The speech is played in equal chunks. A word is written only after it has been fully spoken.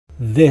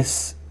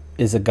This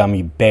is a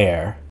gummy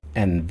bear,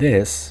 and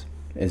this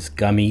is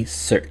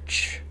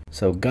GummySearch.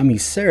 So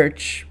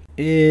GummySearch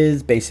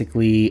is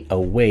basically a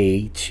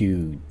way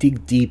to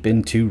dig deep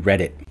into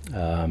Reddit.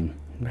 I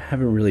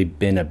haven't really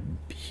been a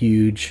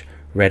huge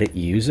Reddit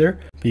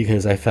user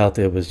because I felt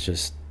it was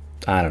just,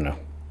 I don't know,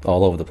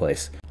 all over the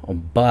place.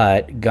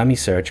 But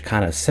GummySearch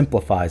kind of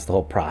simplifies the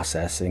whole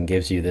process and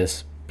gives you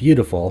this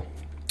beautiful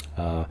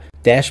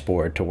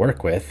dashboard to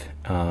work with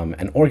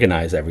and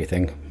organize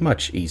everything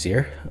much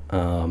easier.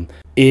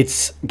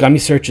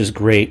 GummySearch is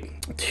great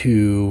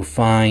to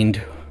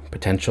find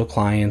potential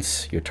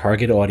clients, your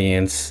target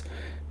audience,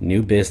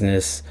 new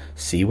business,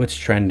 see what's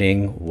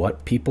trending,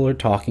 what people are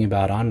talking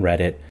about on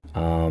Reddit,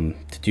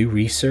 to do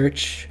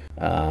research,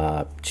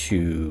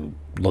 to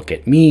look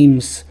at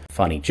memes,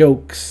 funny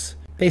jokes,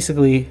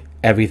 basically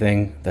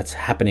everything that's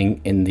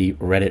happening in the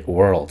Reddit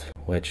world,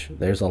 which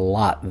there's a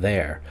lot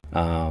there.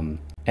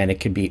 And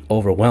it can be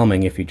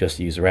overwhelming if you just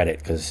use Reddit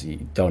because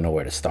you don't know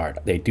where to start.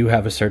 They do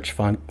have a search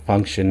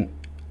function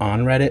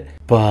on Reddit,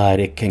 but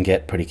it can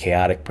get pretty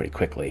chaotic pretty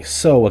quickly.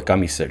 So what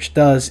GummySearch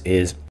does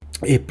is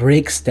it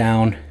breaks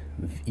down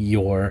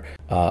your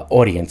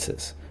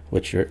audiences,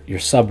 which are your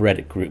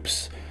subreddit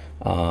groups.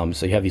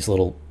 So you have these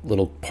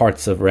little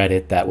parts of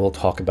Reddit that will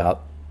talk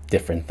about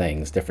different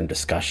things, different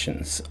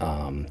discussions,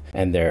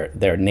 and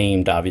they're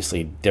named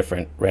obviously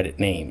different Reddit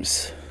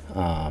names.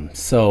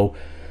 So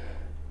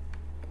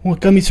what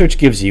GummySearch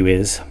gives you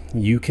is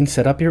you can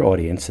set up your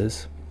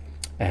audiences,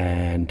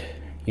 and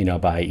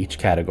by each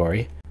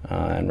category.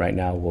 And right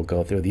now we'll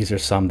go through. These are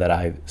some that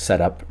I've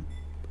set up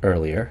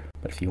earlier.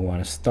 But if you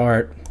want to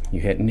start, you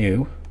hit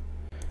new,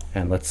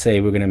 and let's say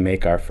we're going to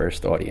make our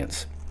first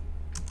audience.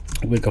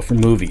 We go for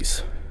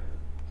movies.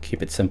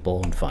 Keep it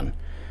simple and fun.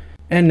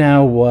 And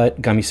now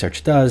what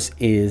GummySearch does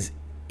is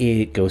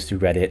it goes through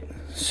Reddit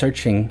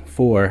searching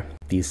for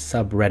these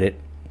subreddit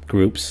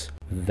groups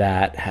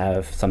that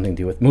have something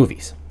to do with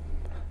movies.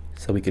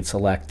 So we could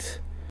select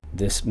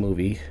this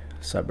movie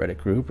subreddit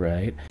group,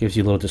 right? Gives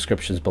you little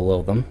descriptions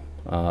below them.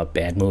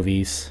 Bad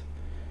movies,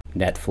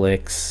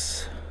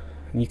 Netflix.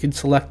 And you can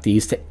select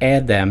these to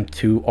add them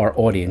to our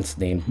audience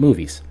named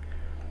movies.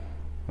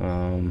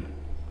 Yeah,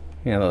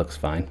 that looks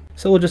fine.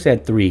 So we'll just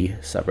add 3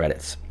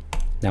 subreddits.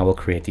 Now we'll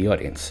create the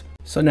audience.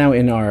 So now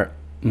in our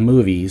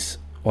movies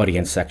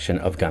audience section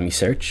of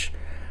GummySearch,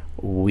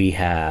 we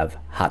have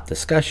hot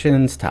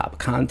discussions, top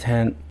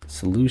content,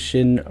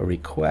 solution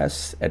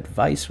requests,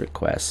 advice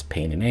requests,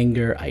 pain and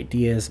anger,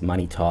 ideas,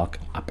 money talk,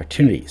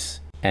 opportunities.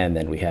 And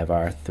then we have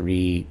our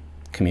 3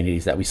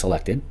 communities that we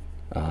selected.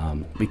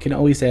 We can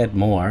always add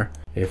more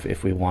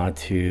if we want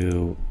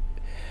to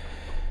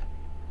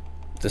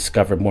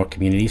discover more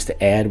communities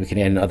to add. We can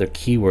add in other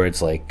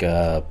keywords like,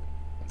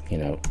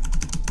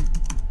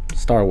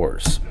 Star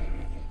Wars.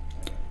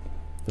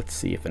 Let's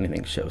see if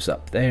anything shows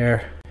up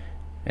there.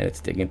 And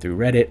it's digging through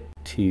Reddit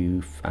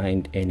to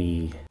find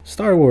any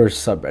Star Wars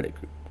subreddit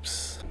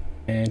groups.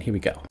 And here we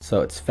go.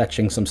 So it's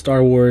fetching some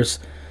Star Wars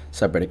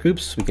subreddit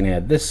groups. We can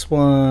add this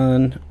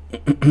one.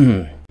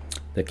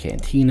 The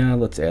Cantina.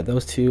 Let's add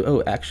those 2.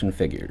 Oh, action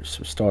figures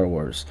for Star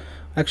Wars.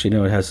 Actually,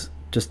 no, it has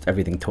just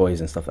everything, toys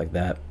and stuff like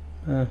that.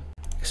 I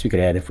guess we could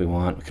add if we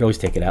want. We could always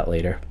take it out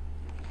later.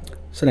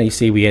 So now you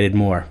see we added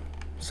more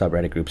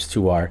subreddit groups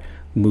to our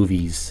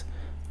movies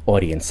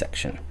audience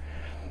section.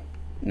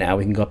 Now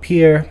we can go up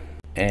here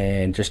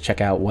and just check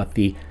out what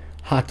the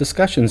hot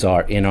discussions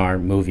are in our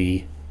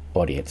movie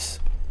audience.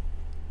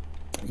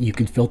 You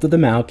can filter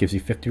them out, gives you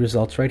 50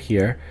 results right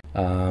here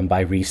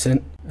by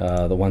recent,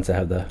 the ones that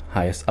have the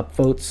highest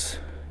upvotes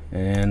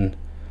and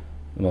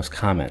the most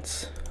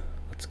comments.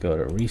 Let's go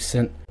to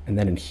recent, and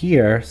then in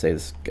here, say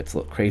this gets a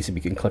little crazy, we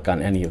can click on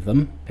any of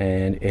them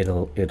and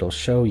it'll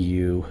show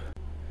you,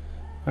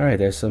 all right,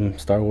 there's some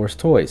Star Wars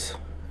toys.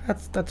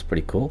 That's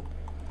pretty cool.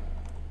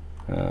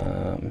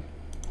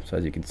 So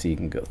as you can see, you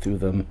can go through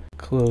them.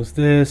 Close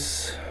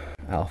this.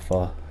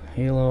 Alpha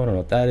Halo, I don't know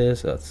what that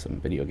is. That's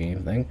some video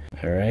game thing.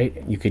 All right,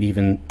 you could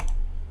even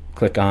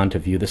click on to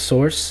view the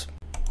source,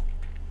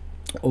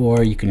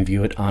 or you can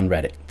view it on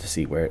Reddit to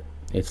see where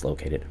it's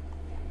located.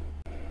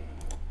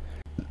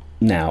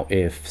 Now,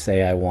 if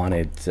say I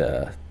wanted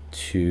it's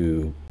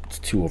too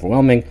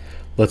overwhelming,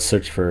 let's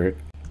search for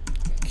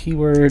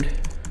keyword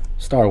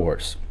Star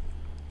Wars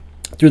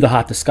through the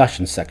hot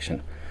discussion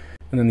section.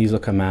 And then these will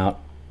come out.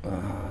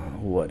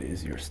 What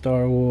is your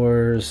Star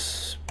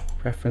Wars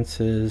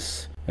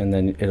preferences? And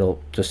then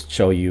it'll just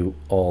show you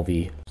all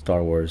the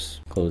Star Wars.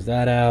 Close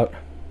that out.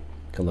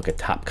 You can look at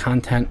top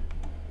content,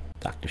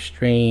 Doctor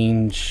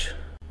Strange,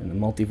 and the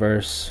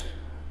multiverse.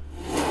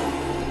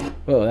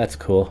 Whoa, that's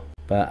cool.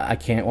 But I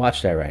can't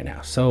watch that right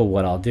now. So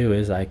what I'll do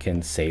is I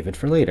can save it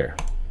for later.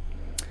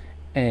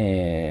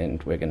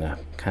 And we're gonna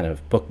kind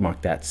of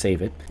bookmark that,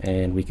 save it.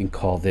 And we can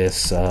call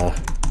this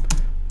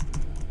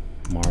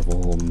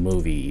Marvel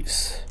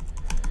movies.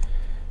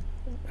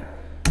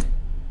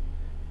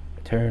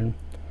 Return.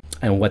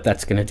 And what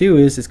that's going to do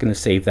is it's going to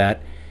save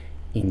that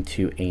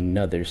into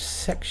another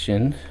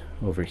section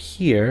over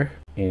here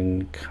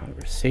in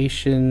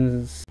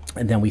conversations.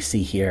 And then we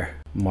see here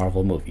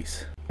Marvel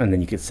movies. And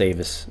then you could save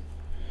as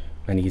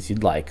many as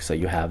you'd like. So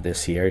you have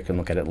this here, you can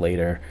look at it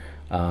later.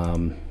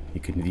 You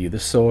can view the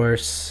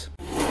source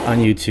on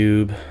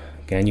YouTube.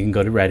 Again, you can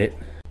go to Reddit.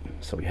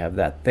 So we have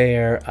that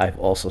there. I've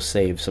also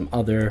saved some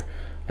other,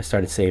 I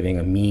started saving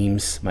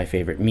memes, my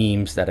favorite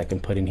memes that I can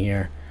put in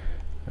here.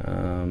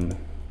 And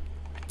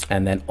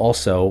then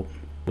also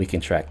we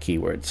can track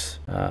keywords,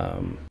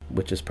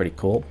 which is pretty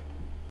cool.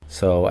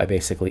 So I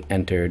basically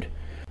entered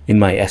in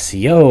my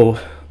SEO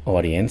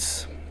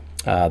audience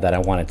that I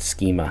wanted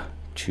schema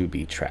to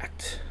be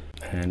tracked.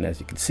 And as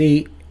you can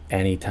see,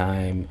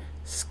 anytime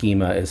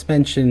schema is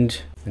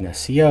mentioned in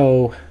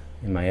SEO,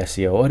 in my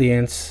SEO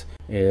audience,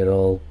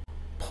 it'll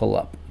pull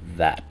up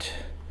that.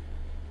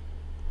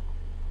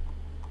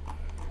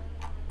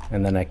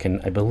 And then I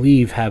can, I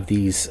believe, have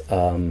these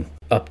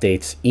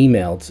updates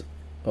emailed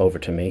over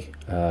to me.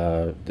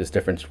 There's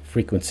different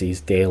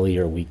frequencies, daily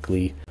or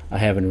weekly. I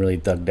haven't really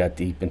dug that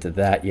deep into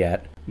that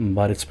yet,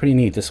 but it's pretty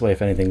neat. This way,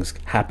 if anything's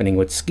happening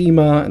with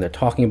schema and they're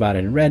talking about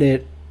it in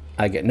Reddit,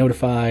 I get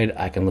notified.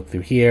 I can look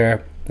through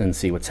here and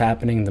see what's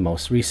happening, the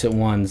most recent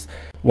ones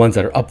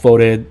that are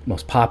upvoted,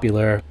 most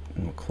popular.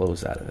 And we'll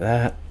close out of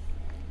that.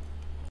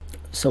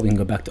 So we can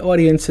go back to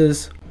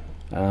audiences.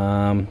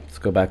 Let's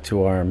go back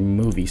to our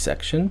movie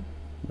section,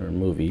 or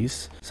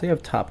movies. So you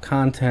have top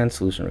content,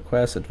 solution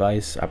requests,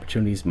 advice,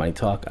 opportunities, money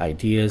talk,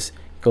 ideas.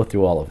 Go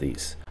through all of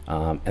these.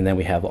 And then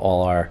we have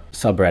all our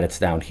subreddits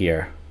down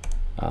here,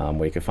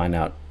 where you can find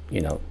out,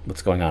 you know,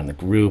 what's going on in the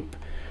group,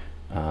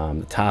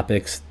 the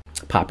topics,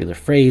 popular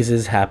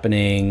phrases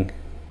happening,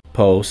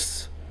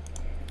 posts.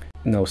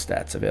 No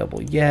stats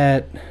available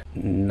yet.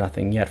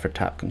 Nothing yet for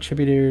top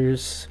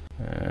contributors.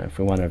 If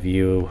we want to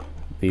view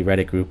the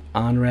Reddit group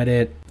on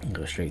Reddit,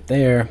 go straight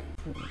there.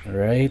 All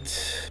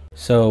right.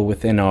 So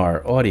within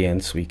our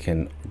audience, we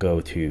can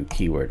go to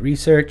keyword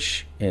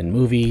research in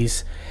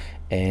movies,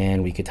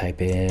 and we could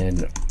type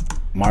in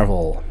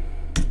Marvel.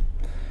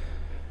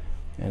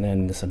 And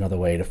then there's another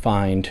way to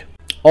find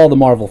all the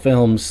Marvel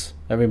films,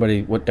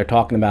 everybody, what they're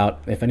talking about.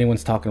 If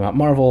anyone's talking about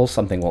Marvel,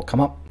 something will come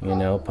up. You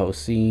know,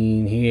 post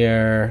scene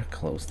here,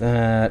 close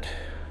that,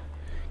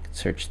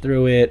 search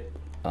through it.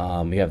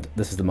 We have,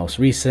 this is the most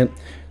recent,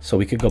 so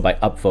we could go by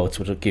upvotes,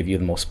 which will give you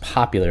the most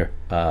popular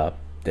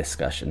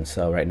discussion.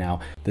 So right now,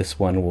 this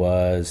one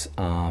was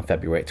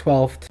February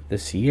 12th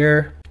this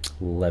year,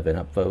 11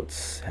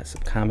 upvotes, has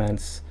some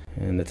comments,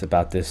 and it's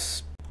about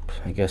this,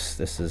 I guess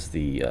this is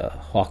the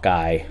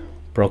Hawkeye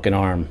broken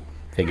arm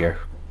figure,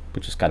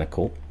 which is kind of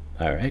cool.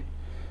 All right.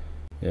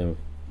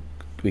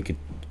 We could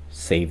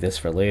save this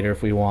for later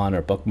if we want,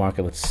 or bookmark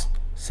it. Let's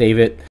save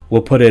it.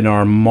 We'll put it in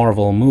our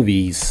Marvel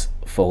movies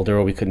folder,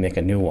 or we could make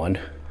a new one.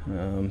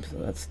 So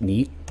that's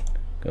neat.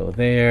 Go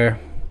there.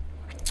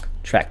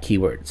 Track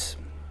keywords.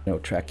 No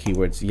track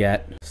keywords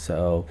yet.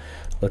 So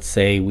let's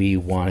say we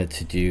wanted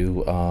to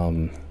do,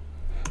 I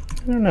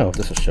don't know if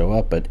this will show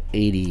up, but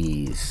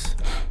 80s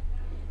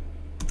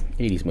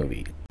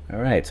movie. All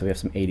right, so we have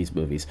some 80s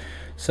movies.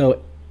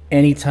 So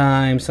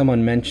anytime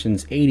someone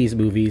mentions 80s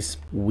movies,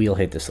 we'll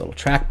hit this little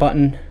track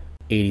button,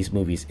 80s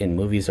movies in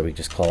movies, or we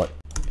just call it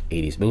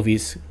 80s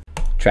movies,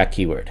 track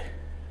keyword.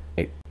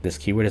 Okay, this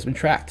keyword has been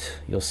tracked.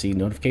 You'll see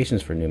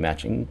notifications for new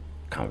matching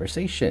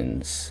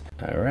conversations.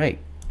 All right,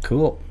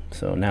 cool.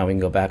 So now we can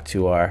go back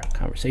to our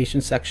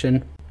conversation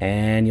section,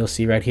 and you'll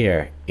see right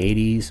here,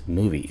 80s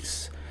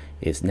movies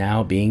is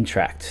now being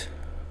tracked.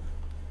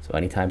 So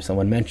anytime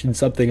someone mentions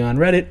something on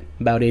Reddit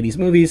about 80s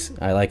movies,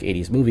 I like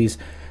 80s movies,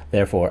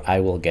 therefore I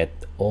will get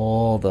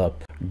all the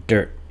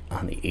dirt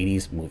on the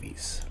 80s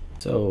movies.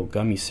 So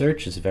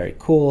GummySearch is very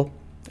cool.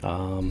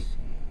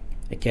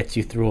 It gets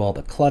you through all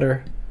the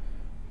clutter,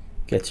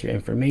 gets your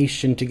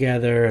information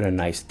together in a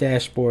nice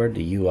dashboard.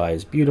 The UI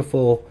is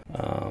beautiful.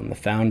 The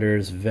founder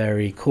is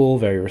very cool,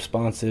 very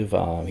responsive.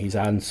 He's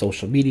on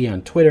social media,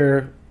 on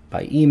Twitter,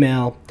 by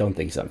email. Don't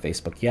think he's on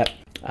Facebook yet.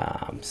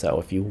 So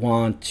if you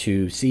want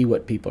to see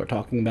what people are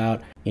talking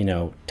about, you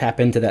know, tap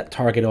into that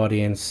target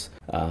audience,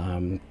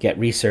 get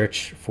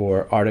research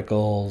for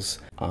articles,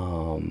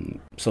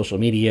 social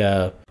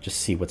media,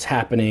 just see what's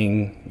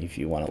happening. If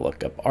you want to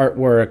look up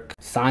artwork,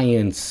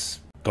 science,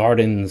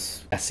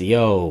 gardens,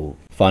 SEO,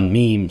 fun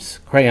memes,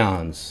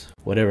 crayons,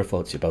 whatever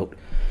floats your boat,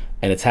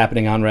 and it's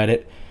happening on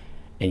Reddit,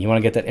 and you want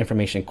to get that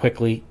information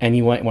quickly, and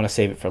you might want to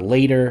save it for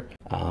later,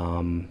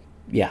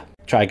 yeah,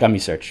 try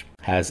GummySearch.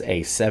 Has a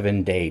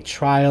 7-day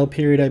trial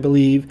period, I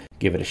believe.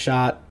 Give it a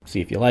shot,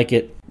 see if you like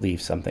it, leave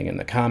something in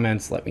the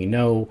comments, let me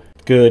know,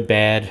 good,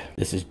 bad.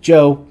 This is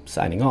Joe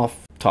signing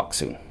off. Talk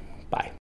soon.